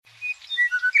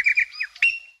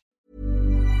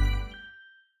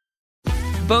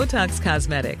Botox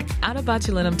Cosmetic, out of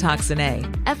botulinum toxin A,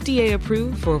 FDA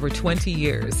approved for over 20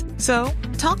 years. So,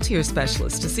 talk to your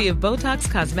specialist to see if Botox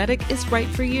Cosmetic is right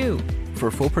for you. For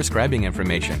full prescribing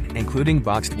information, including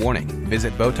boxed warning,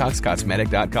 visit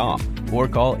BotoxCosmetic.com or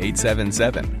call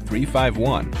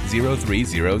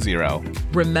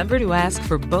 877-351-0300. Remember to ask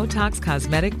for Botox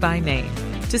Cosmetic by name.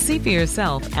 To see for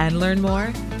yourself and learn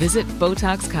more, visit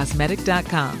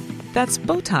BotoxCosmetic.com. That's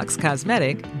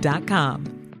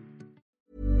BotoxCosmetic.com.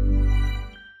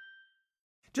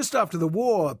 Just after the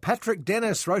war, Patrick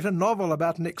Dennis wrote a novel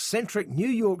about an eccentric New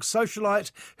York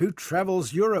socialite who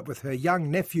travels Europe with her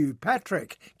young nephew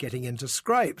Patrick, getting into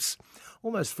scrapes.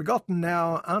 Almost forgotten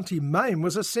now, Auntie Mame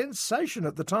was a sensation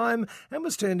at the time and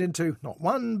was turned into not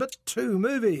one but two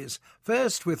movies.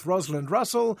 First with Rosalind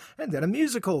Russell and then a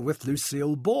musical with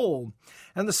Lucille Ball.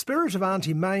 And the spirit of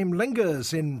Auntie Mame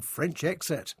lingers in French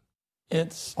Exit.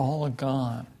 It's all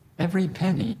gone. Every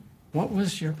penny. What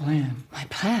was your plan? My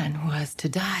plan was to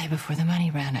die before the money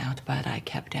ran out, but I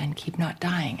kept and keep not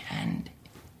dying, and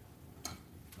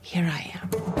here I am.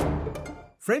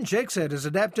 French Exit is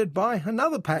adapted by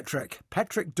another Patrick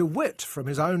DeWitt, from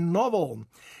his own novel.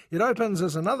 It opens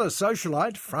as another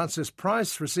socialite, Francis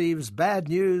Price, receives bad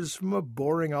news from a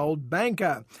boring old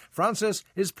banker. Francis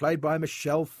is played by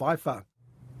Michelle Pfeiffer.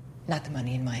 Not the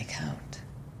money in my account.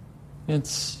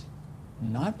 It's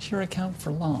not your account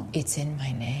for long. It's in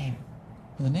my name.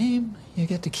 The name you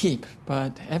get to keep,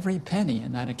 but every penny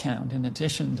in that account, in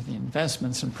addition to the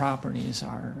investments and properties,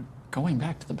 are going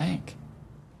back to the bank.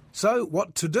 So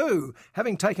what to do?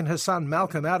 Having taken her son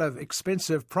Malcolm out of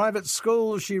expensive private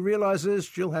school, she realises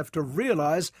she'll have to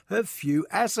realise her few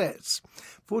assets.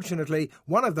 Fortunately,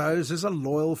 one of those is a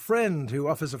loyal friend who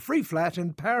offers a free flat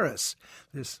in Paris.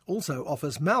 This also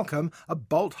offers Malcolm a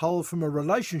bolt hole from a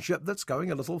relationship that's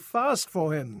going a little fast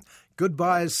for him.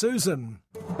 Goodbye, Susan.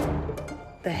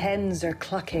 The hens are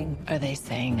clucking. Are they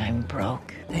saying I'm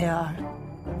broke? They are.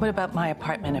 What about my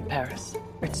apartment in Paris?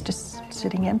 It's just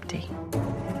sitting empty.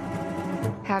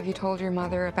 Have you told your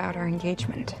mother about our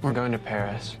engagement? We're going to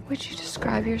Paris. Would you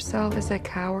describe yourself as a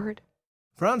coward?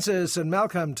 Francis and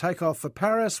Malcolm take off for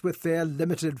Paris with their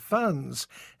limited funds.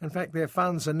 In fact, their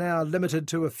funds are now limited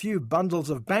to a few bundles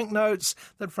of banknotes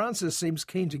that Francis seems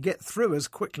keen to get through as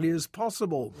quickly as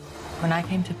possible. When I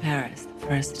came to Paris the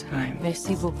first time,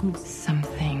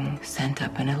 something sent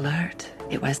up an alert.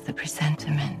 It was the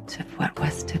presentiment of what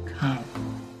was to come.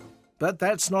 But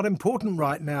that's not important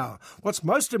right now. What's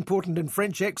most important in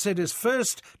French Exit is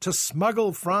first to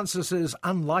smuggle Francis's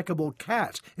unlikable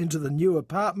cat into the new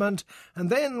apartment, and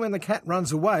then, when the cat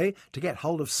runs away, to get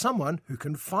hold of someone who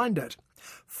can find it.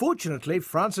 Fortunately,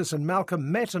 Francis and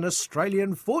Malcolm met an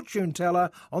Australian fortune teller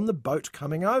on the boat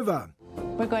coming over.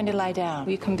 We're going to lie down.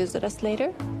 Will you come visit us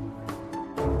later?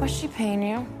 Was she paying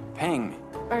you? Paying me?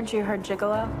 Aren't you her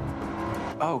gigolo?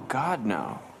 Oh, God,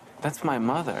 no. That's my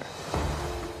mother.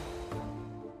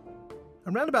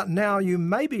 Around about now, you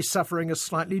may be suffering a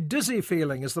slightly dizzy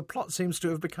feeling as the plot seems to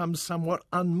have become somewhat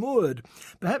unmoored.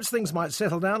 Perhaps things might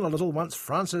settle down a little once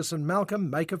Francis and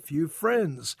Malcolm make a few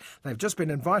friends. They've just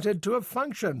been invited to a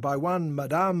function by one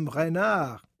Madame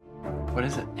Renard. What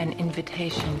is it? An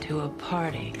invitation to a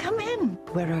party. Come in.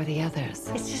 Where are the others?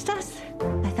 It's just us.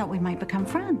 I thought we might become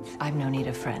friends. I've no need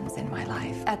of friends in my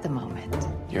life at the moment.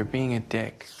 You're being a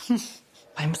dick.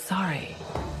 I'm sorry.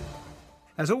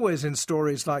 As always in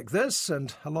stories like this,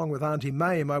 and along with Auntie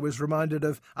Mame, I was reminded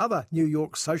of other New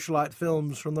York socialite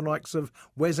films from the likes of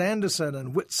Wes Anderson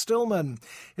and Whit Stillman.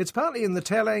 It's partly in the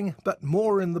telling, but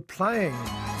more in the playing.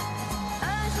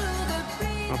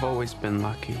 I've always been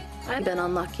lucky. I've been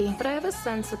unlucky, but I have a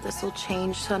sense that this will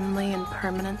change suddenly and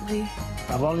permanently.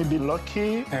 I've only been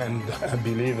lucky, and I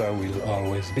believe I will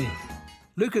always be.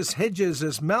 Lucas Hedges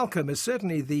as Malcolm is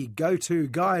certainly the go-to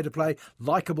guy to play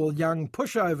likeable young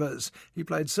pushovers. He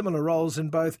played similar roles in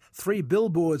both 3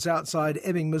 Billboards Outside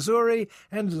Ebbing, Missouri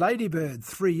and Lady Bird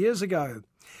 3 years ago.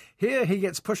 Here he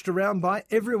gets pushed around by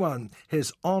everyone,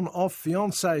 his on-off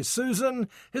fiancée Susan,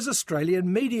 his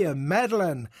Australian medium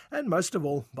Madeline, and most of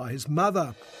all by his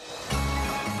mother.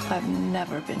 I've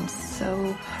never been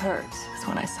so hurt as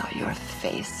when I saw your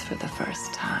face for the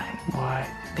first time. Why?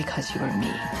 Because you were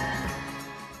me.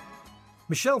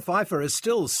 Michelle Pfeiffer is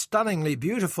still stunningly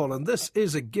beautiful, and this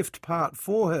is a gift part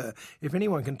for her. If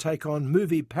anyone can take on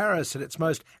movie Paris at its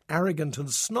most arrogant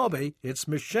and snobby, it's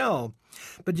Michelle.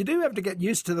 But you do have to get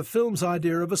used to the film's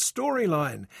idea of a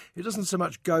storyline. It doesn't so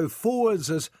much go forwards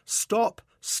as stop,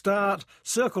 start,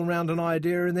 circle round an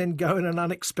idea and then go in an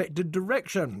unexpected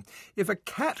direction. If a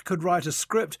cat could write a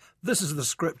script, this is the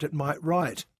script it might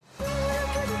write.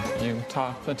 You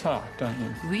talk the talk, don't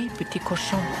you? Oui, petit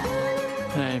cochon.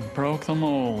 They broke the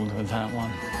mold with that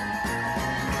one.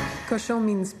 Cochon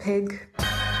means pig.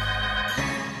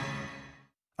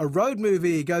 A road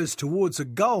movie goes towards a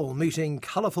goal, meeting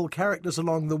colourful characters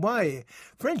along the way.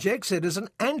 French Exit is an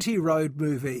anti-road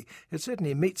movie. It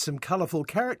certainly meets some colourful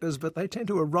characters, but they tend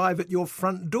to arrive at your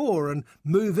front door and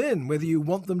move in, whether you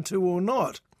want them to or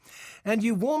not. And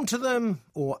you warm to them,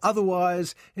 or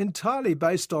otherwise, entirely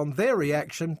based on their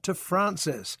reaction to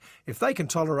Frances. If they can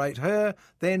tolerate her,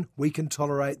 then we can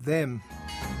tolerate them.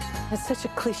 It's such a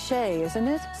cliche, isn't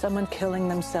it? Someone killing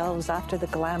themselves after the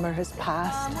glamour has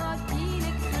passed.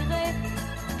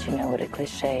 Do you know what a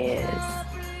cliche is?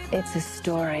 It's a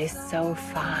story so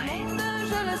fine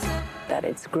that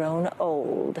it's grown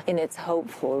old in its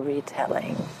hopeful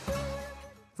retelling.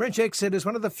 French Exit is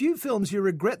one of the few films you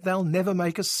regret they'll never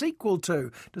make a sequel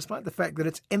to, despite the fact that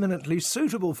it's eminently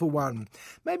suitable for one.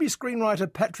 Maybe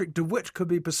screenwriter Patrick DeWitt could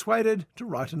be persuaded to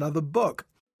write another book.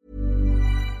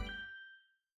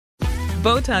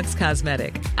 Botox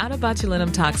Cosmetic, out of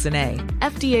botulinum toxin A,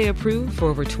 FDA approved for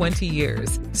over 20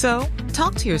 years. So,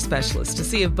 talk to your specialist to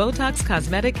see if Botox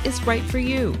Cosmetic is right for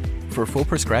you. For full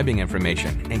prescribing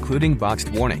information, including boxed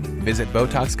warning, visit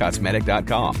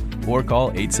BotoxCosmetic.com or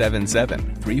call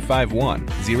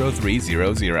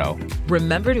 877-351-0300.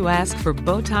 Remember to ask for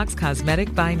Botox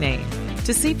Cosmetic by name.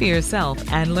 To see for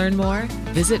yourself and learn more,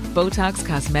 visit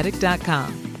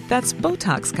BotoxCosmetic.com. That's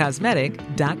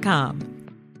BotoxCosmetic.com.